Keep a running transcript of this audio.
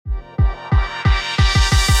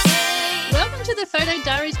the Photo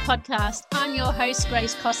Diaries podcast. I'm your host,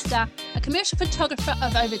 Grace Costa, a commercial photographer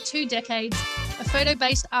of over 2 decades, a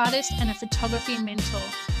photo-based artist, and a photography mentor.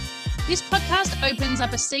 This podcast opens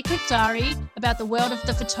up a secret diary about the world of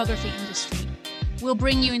the photography industry. We'll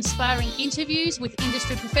bring you inspiring interviews with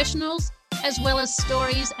industry professionals, as well as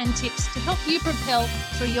stories and tips to help you propel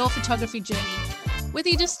through your photography journey, whether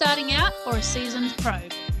you're just starting out or a seasoned pro.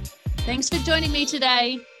 Thanks for joining me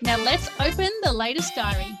today. Now let's open the latest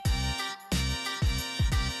diary.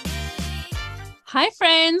 Hi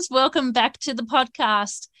friends, welcome back to the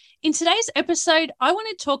podcast. In today's episode, I want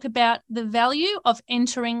to talk about the value of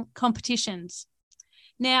entering competitions.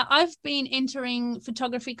 Now, I've been entering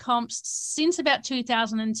photography comps since about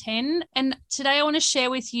 2010, and today I want to share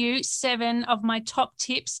with you 7 of my top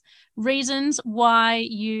tips, reasons why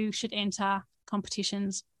you should enter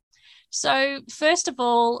competitions. So first of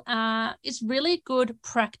all, it's really good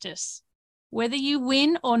practice. Whether you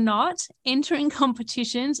win or not, entering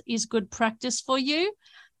competitions is good practice for you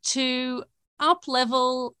to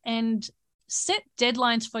up-level and set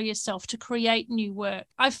deadlines for yourself to create new work.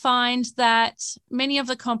 I find that many of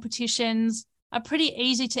the competitions are pretty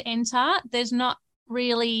easy to enter. There's not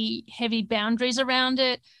really heavy boundaries around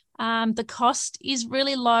it. The cost is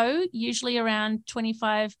really low, usually around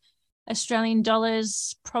 25 Australian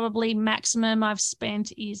dollars. Probably maximum I've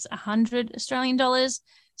spent is 100 Australian dollars.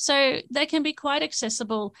 So they can be quite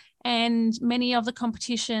accessible, and many of the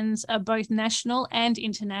competitions are both national and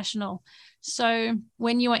international. So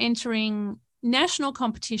when you are entering national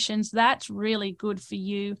competitions, that's really good for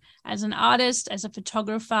you as an artist, as a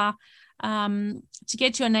photographer, to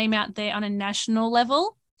get your name out there on a national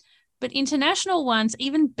level. But international ones,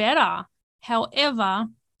 even better. However,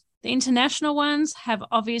 the international ones have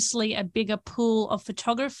obviously a bigger pool of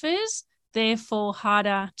photographers, therefore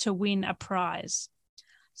harder to win a prize.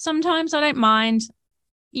 Sometimes I don't mind,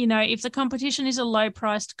 if the competition is a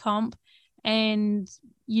low-priced comp and,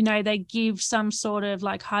 they give some sort of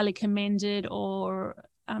like highly commended or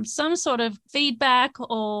some sort of feedback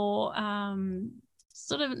or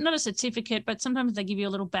sort of not a certificate, but sometimes they give you a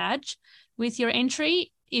little badge with your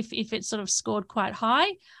entry if it's sort of scored quite high.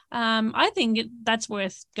 I think that's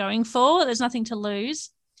worth going for. There's nothing to lose.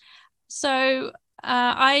 So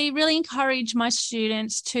I really encourage my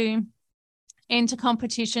students to enter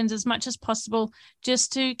competitions as much as possible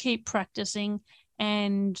just to keep practicing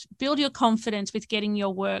and build your confidence with getting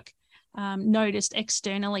your work noticed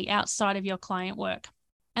externally outside of your client work.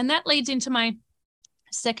 And that leads into my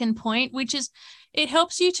second point, which is it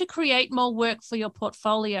helps you to create more work for your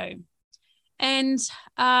portfolio. And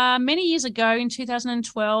many years ago in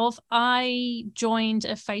 2012, I joined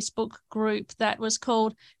a Facebook group that was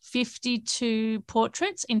called 52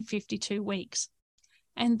 Portraits in 52 Weeks.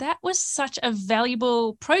 And that was such a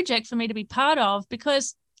valuable project for me to be part of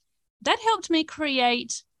because that helped me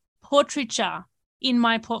create portraiture in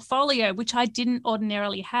my portfolio, which I didn't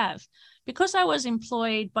ordinarily have. Because I was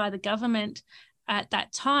employed by the government at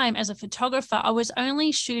that time as a photographer, I was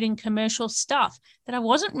only shooting commercial stuff that I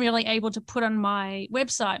wasn't really able to put on my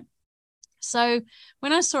website. So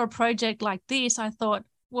when I saw a project like this, I thought,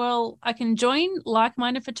 well, I can join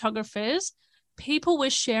like-minded photographers. People were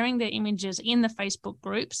sharing their images in the Facebook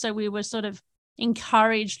group, so we were sort of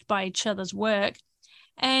encouraged by each other's work.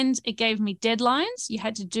 And it gave me deadlines. You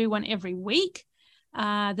had to do one every week.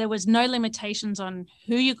 There was no limitations on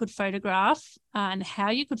who you could photograph and how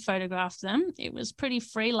you could photograph them. It was pretty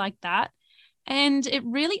free like that. And it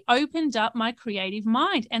really opened up my creative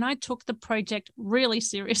mind, and I took the project really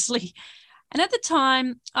seriously. And at the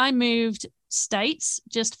time, I moved states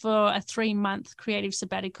just for a 3-month creative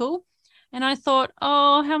sabbatical. And I thought,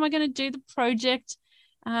 how am I going to do the project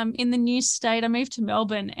in the new state? I moved to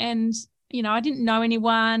Melbourne and, I didn't know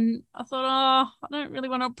anyone. I thought, I don't really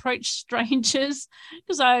want to approach strangers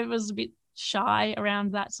because I was a bit shy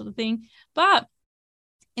around that sort of thing. But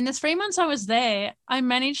in the 3 months I was there, I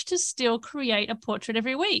managed to still create a portrait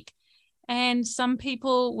every week. And some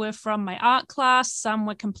people were from my art class. Some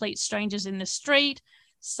were complete strangers in the street.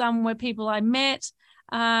 Some were people I met.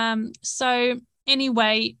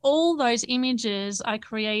 Anyway, all those images I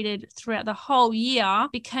created throughout the whole year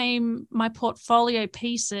became my portfolio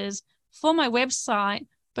pieces for my website,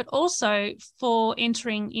 but also for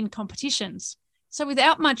entering in competitions. So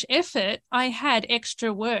without much effort, I had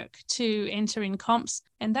extra work to enter in comps,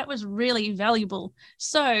 and that was really valuable.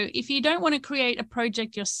 So if you don't want to create a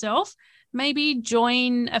project yourself, maybe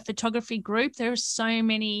join a photography group. There are so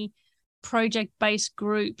many project-based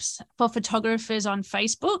groups for photographers on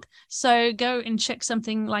Facebook. So go and check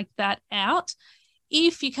something like that out.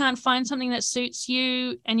 If you can't find something that suits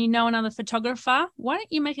you and you know another photographer, why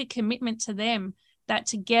don't you make a commitment to them that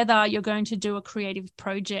together you're going to do a creative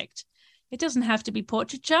project. It doesn't have to be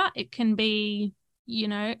portraiture. It can be,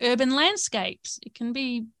 urban landscapes. It can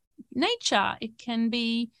be nature. It can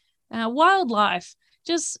be wildlife.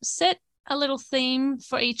 Just set a little theme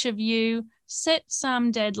for each of you, set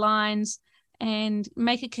some deadlines, and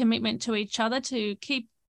make a commitment to each other to keep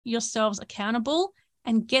yourselves accountable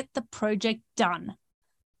and get the project done.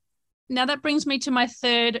 Now that brings me to my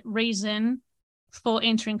third reason for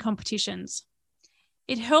entering competitions.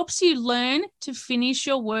 It helps you learn to finish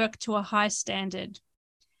your work to a high standard.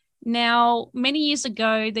 Now, many years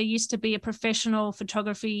ago, there used to be a professional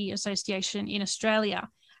photography association in Australia,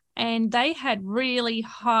 and they had really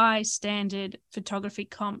high standard photography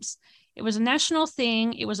comps. It was a national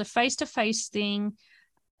thing. It was a face-to-face thing.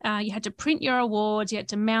 You had to print your awards. You had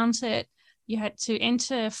to mount it. You had to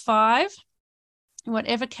enter 5 in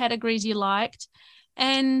whatever categories you liked.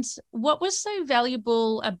 And what was so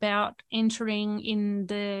valuable about entering in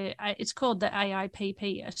it's called the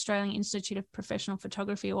AIPP, Australian Institute of Professional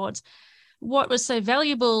Photography Awards. What was so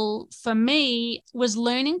valuable for me was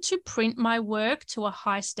learning to print my work to a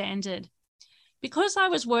high standard. Because I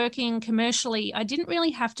was working commercially, I didn't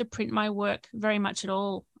really have to print my work very much at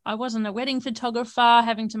all. I wasn't a wedding photographer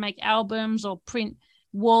having to make albums or print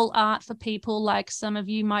wall art for people like some of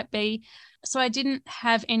you might be. So I didn't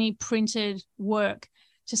have any printed work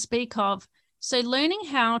to speak of. So learning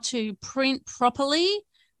how to print properly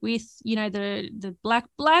with, the black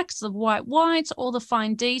blacks, the white whites, all the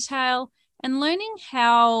fine detail, and learning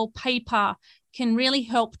how paper can really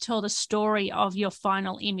help tell the story of your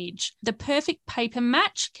final image. The perfect paper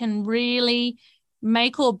match can really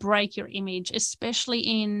make or break your image, especially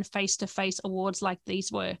in face-to-face awards like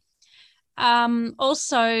these were.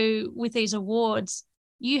 Also, with these awards,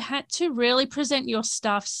 you had to really present your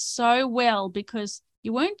stuff so well because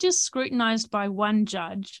you weren't just scrutinized by one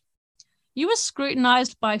judge. You were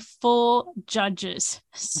scrutinized by 4 judges.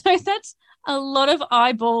 So that's a lot of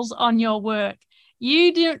eyeballs on your work.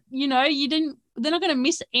 They're not going to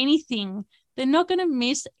miss anything. They're not going to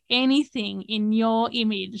miss anything in your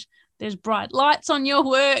image. There's bright lights on your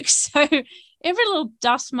work. So every little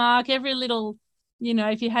dust mark, every little,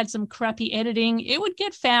 if you had some crappy editing, it would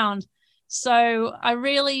get found. So I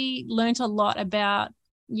really learned a lot about,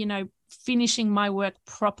 finishing my work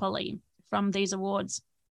properly from these awards.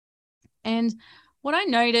 And what I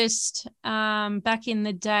noticed back in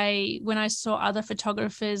the day when I saw other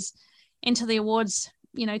photographers enter the awards,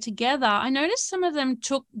 together, I noticed some of them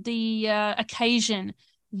took the occasion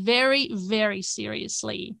very, very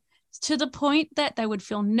seriously, to the point that they would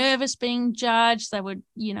feel nervous being judged. They would,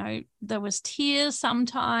 there was tears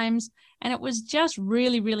sometimes, and it was just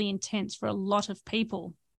really, really intense for a lot of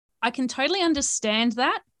people. I can totally understand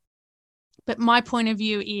that, but my point of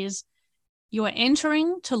view is you are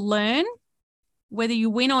entering to learn. Whether you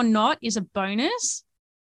win or not is a bonus.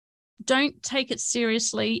 Don't take it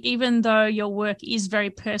seriously, even though your work is very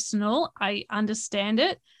personal. I understand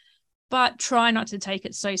it, but try not to take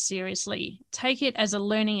it so seriously. Take it as a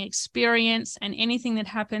learning experience, and anything that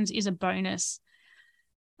happens is a bonus.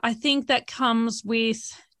 I think that comes with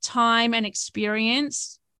time and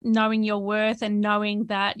experience, knowing your worth and knowing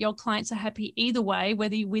that your clients are happy either way,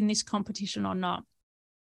 whether you win this competition or not.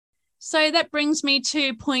 So that brings me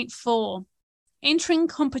to point 4. Entering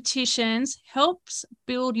competitions helps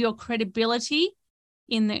build your credibility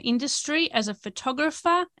in the industry as a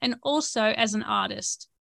photographer and also as an artist,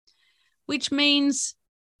 which means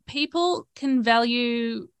people can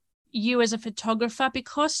value you as a photographer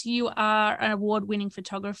because you are an award-winning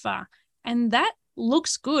photographer. And that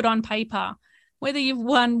looks good on paper. Whether you've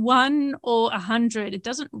won 1 or 100, it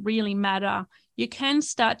doesn't really matter. You can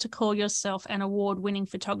start to call yourself an award-winning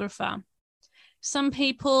photographer. Some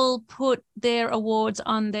people put their awards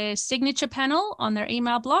on their signature panel on their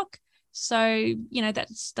email block. So,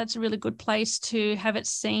 that's a really good place to have it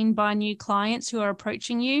seen by new clients who are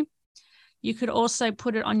approaching you. You could also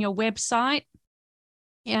put it on your website,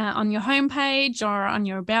 on your homepage or on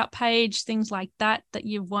your about page, things like that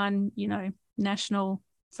you've won, National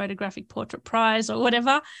Photographic Portrait Prize or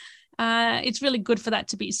whatever. It's really good for that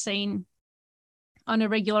to be seen on a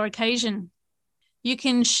regular occasion. You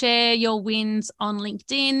can share your wins on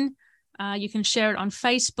LinkedIn. You can share it on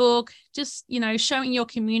Facebook, just, showing your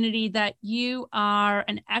community that you are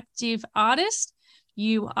an active artist.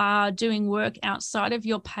 You are doing work outside of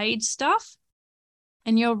your paid stuff,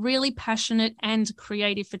 and you're really passionate and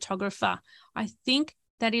creative photographer. I think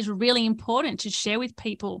that is really important to share with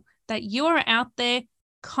people, that you are out there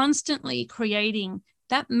constantly creating.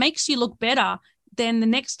 That makes you look better than the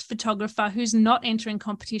next photographer who's not entering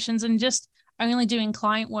competitions and just only doing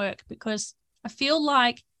client work, because I feel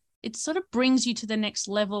like it sort of brings you to the next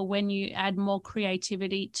level when you add more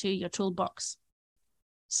creativity to your toolbox.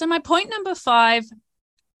 So my point number 5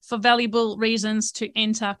 for valuable reasons to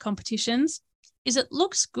enter competitions is it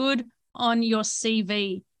looks good on your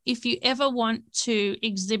CV if you ever want to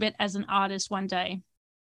exhibit as an artist one day,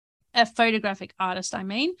 a photographic artist, I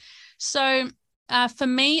mean. So for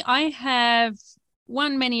me, I have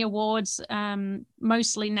won many awards,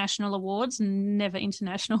 mostly national awards, never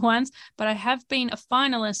international ones, but I have been a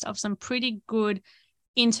finalist of some pretty good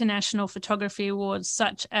international photography awards,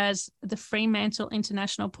 such as the Fremantle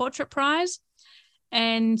International Portrait Prize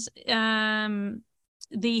and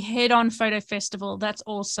the Head-On Photo Festival. That's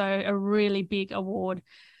also a really big award.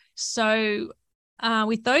 So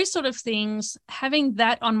with those sort of things, having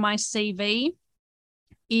that on my CV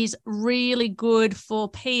is really good for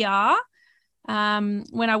PR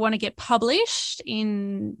when I want to get published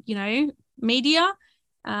in, media,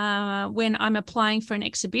 when I'm applying for an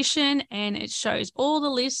exhibition and it shows all the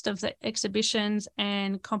list of the exhibitions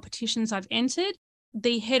and competitions I've entered.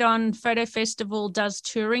 The Head-On Photo Festival does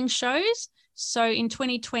touring shows. So in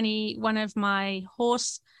 2020, one of my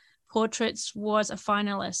horse portraits was a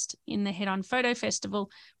finalist in the Head-On Photo Festival,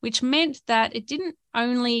 which meant that it didn't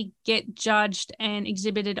only get judged and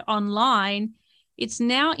exhibited online, it's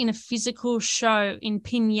now in a physical show in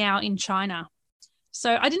Pinyao in China.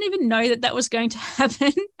 So I didn't even know that was going to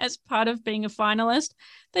happen as part of being a finalist.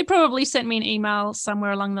 They probably sent me an email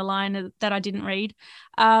somewhere along the line that I didn't read.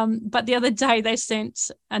 But the other day they sent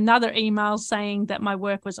another email saying that my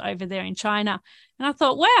work was over there in China. And I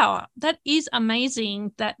thought, wow, that is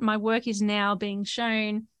amazing that my work is now being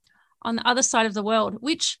shown on the other side of the world,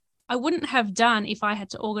 which I wouldn't have done if I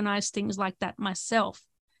had to organize things like that myself.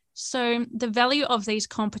 So the value of these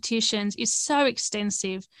competitions is so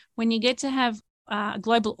extensive when you get to have a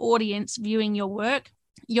global audience viewing your work.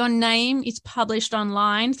 Your name is published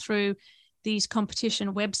online through these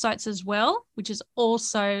competition websites as well, which is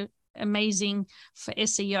also amazing for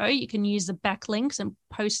SEO. You can use the backlinks and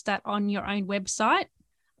post that on your own website.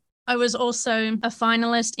 I was also a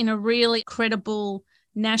finalist in a really credible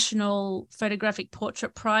national photographic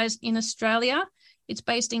portrait prize in Australia. It's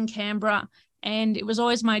based in Canberra, and it was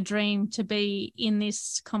always my dream to be in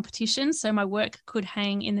this competition so my work could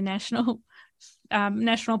hang in the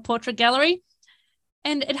National Portrait Gallery.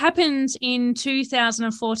 And it happened in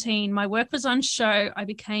 2014. My work was on show. I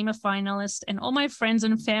became a finalist, and all my friends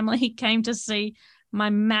and family came to see my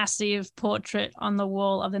massive portrait on the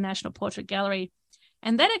wall of the National Portrait Gallery.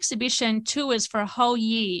 And that exhibition tours for a whole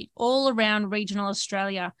year all around regional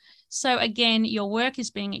Australia. So again, your work is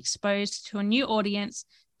being exposed to a new audience.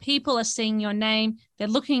 People are seeing your name. They're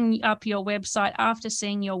looking up your website after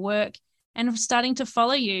seeing your work and starting to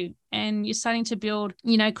follow you. And you're starting to build,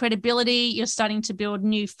 credibility. You're starting to build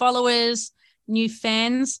new followers, new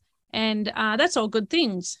fans, and that's all good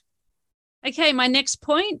things. Okay, my next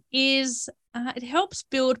point is it helps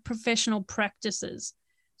build professional practices.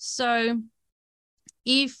 So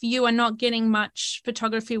if you are not getting much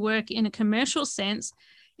photography work in a commercial sense,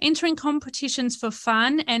 entering competitions for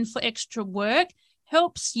fun and for extra work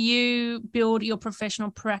helps you build your professional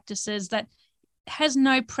practices that has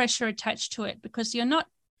no pressure attached to it, because you're not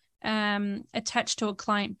attached to a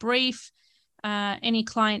client brief, any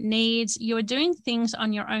client needs. You are doing things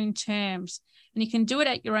on your own terms, and you can do it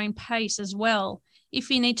at your own pace as well. If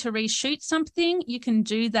you need to reshoot something, you can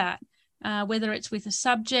do that, whether it's with a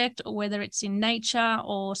subject or whether it's in nature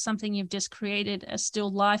or something you've just created, a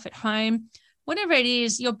still life at home. Whatever it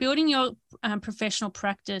is, you're building your professional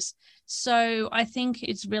practice. So I think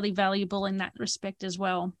it's really valuable in that respect as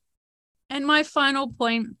well. And my final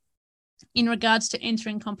point in regards to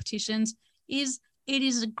entering competitions is it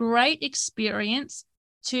is a great experience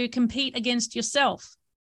to compete against yourself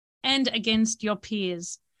and against your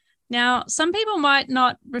peers. Now, some people might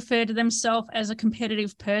not refer to themselves as a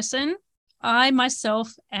competitive person. I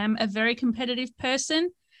myself am a very competitive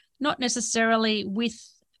person, not necessarily with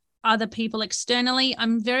other people externally.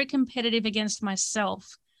 I'm very competitive against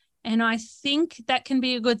myself. And I think that can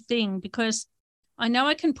be a good thing, because I know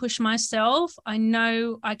I can push myself. I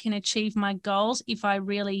know I can achieve my goals if I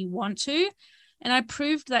really want to. And I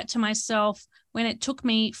proved that to myself when it took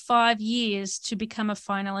me 5 years to become a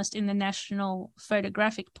finalist in the National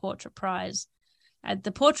Photographic Portrait Prize at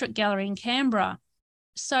the Portrait Gallery in Canberra.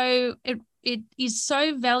 So it is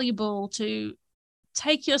so valuable to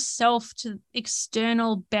take yourself to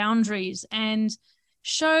external boundaries and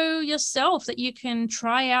show yourself that you can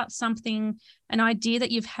try out something, an idea that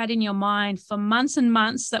you've had in your mind for months and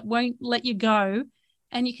months that won't let you go,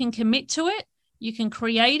 and you can commit to it, you can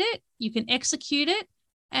create it, you can execute it,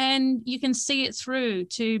 and you can see it through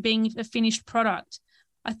to being a finished product.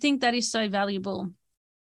 I think that is so valuable.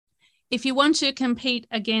 If you want to compete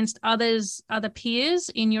against other peers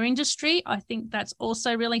in your industry, I think that's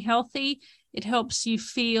also really healthy. It helps you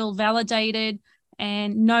feel validated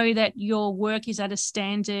and know that your work is at a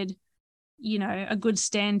standard, a good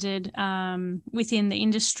standard within the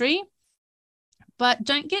industry. But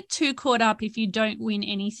don't get too caught up if you don't win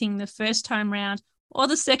anything the first time round or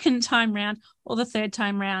the second time round or the third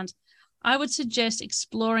time round. I would suggest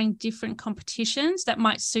exploring different competitions that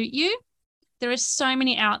might suit you. There are so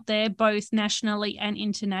many out there, both nationally and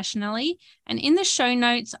internationally. And in the show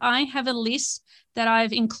notes, I have a list that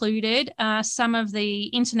I've included some of the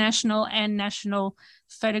international and national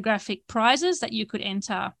photographic prizes that you could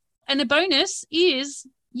enter. And the bonus is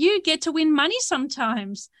you get to win money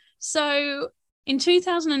sometimes. So in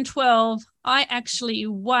 2012, I actually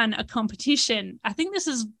won a competition. I think this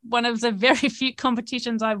is one of the very few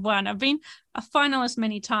competitions I've won. I've been a finalist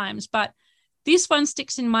many times, but this one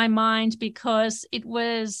sticks in my mind because it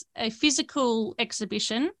was a physical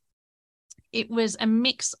exhibition. It was a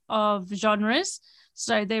mix of genres,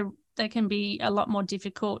 so they can be a lot more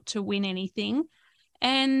difficult to win anything.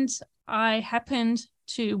 And I happened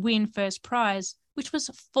to win first prize, which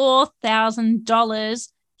was $4,000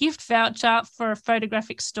 gift voucher for a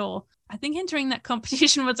photographic store. I think entering that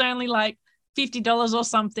competition was only like $50 or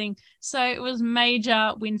something. So it was a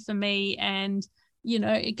major win for me. And,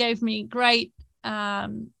 it gave me great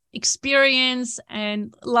experience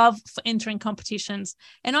and love for entering competitions.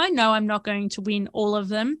 And I know I'm not going to win all of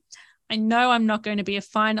them. I know I'm not going to be a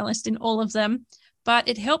finalist in all of them, but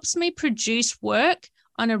it helps me produce work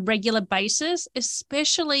on a regular basis,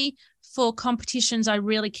 especially for competitions I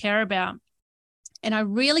really care about. And I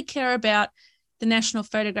really care about the National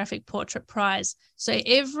Photographic Portrait Prize. So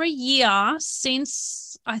every year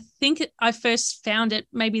since I think I first found it,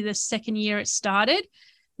 maybe the second year it started,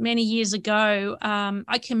 many years ago,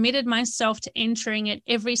 I committed myself to entering it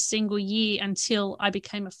every single year until I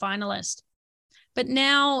became a finalist. But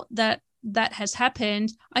now that has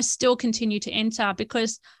happened, I still continue to enter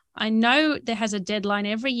because I know there has a deadline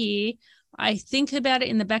every year. I think about it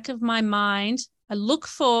in the back of my mind. I look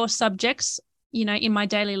for subjects, in my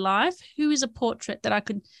daily life. Who is a portrait that I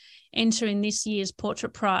could enter in this year's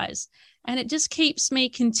portrait prize? And it just keeps me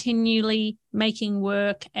continually making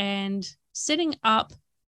work and setting up,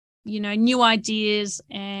 new ideas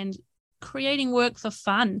and creating work for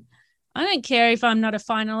fun. I don't care if I'm not a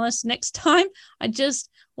finalist next time. I just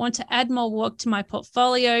want to add more work to my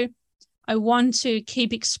portfolio. I want to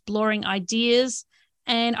keep exploring ideas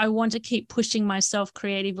and I want to keep pushing myself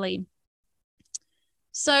creatively.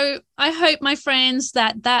 So I hope, my friends,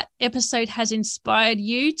 that episode has inspired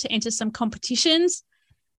you to enter some competitions,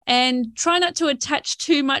 and try not to attach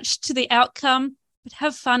too much to the outcome, but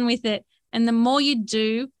have fun with it. And the more you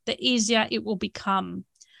do, the easier it will become.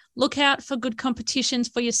 Look out for good competitions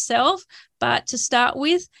for yourself. But to start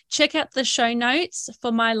with, check out the show notes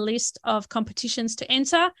for my list of competitions to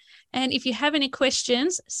enter. And if you have any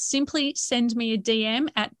questions, simply send me a DM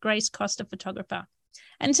at Grace Costa Photographer.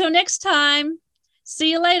 Until next time,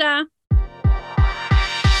 see you later.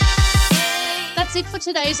 That's it for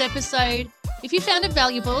today's episode. If you found it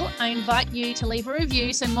valuable, I invite you to leave a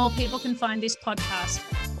review so more people can find this podcast,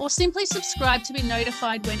 or simply subscribe to be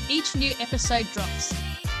notified when each new episode drops.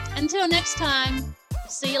 Until next time,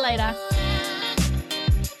 see you later.